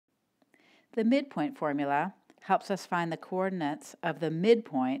The midpoint formula helps us find the coordinates of the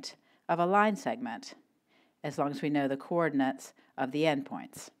midpoint of a line segment, as long as we know the coordinates of the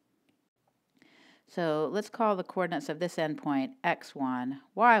endpoints. So let's call the coordinates of this endpoint x1,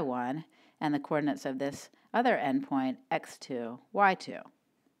 y1, and the coordinates of this other endpoint x2, y2.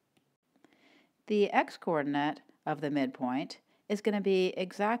 The x-coordinate of the midpoint is going to be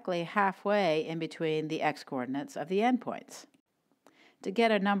exactly halfway in between the x-coordinates of the endpoints. To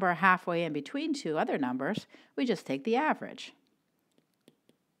get a number halfway in between two other numbers, we just take the average.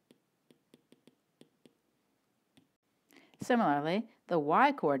 Similarly, the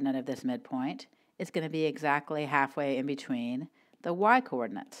y-coordinate of this midpoint is going to be exactly halfway in between the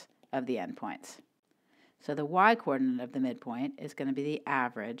y-coordinates of the endpoints. So the y-coordinate of the midpoint is going to be the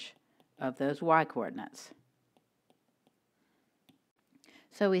average of those y-coordinates.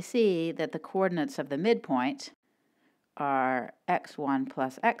 So we see that the coordinates of the midpoint are x1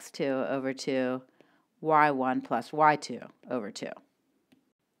 plus x2 over 2, y1 plus y2 over 2.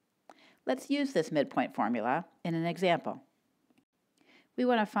 Let's use this midpoint formula in an example. We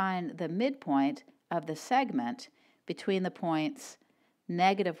want to find the midpoint of the segment between the points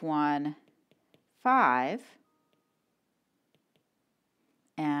 -1, 5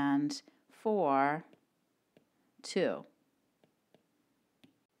 and 4, 2.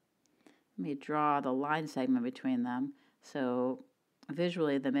 Let me draw the line segment between them. So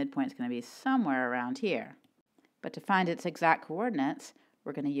visually the midpoint is going to be somewhere around here. But to find its exact coordinates,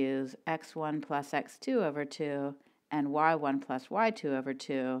 we're going to use x1 plus x2 over 2 and y1 plus y2 over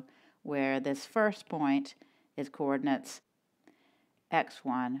 2, where this first point is coordinates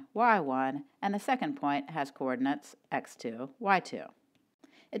x1, y1, and the second point has coordinates x2, y2.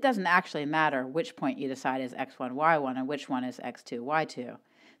 It doesn't actually matter which point you decide is x1, y1 and which one is x2, y2.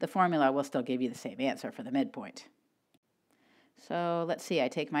 The formula will still give you the same answer for the midpoint. So let's see, I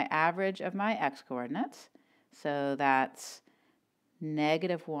take my average of my x-coordinates, so that's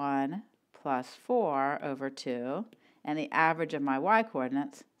 -1 plus 4 over 2, and the average of my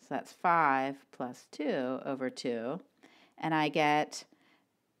y-coordinates, so that's 5 plus 2 over 2, and I get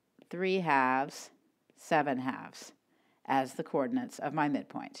 3/2, 7/2 as the coordinates of my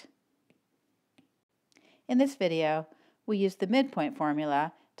midpoint. In this video, we used the midpoint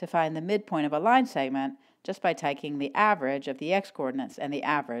formula to find the midpoint of a line segment just by taking the average of the x-coordinates and the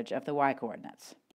average of the y-coordinates.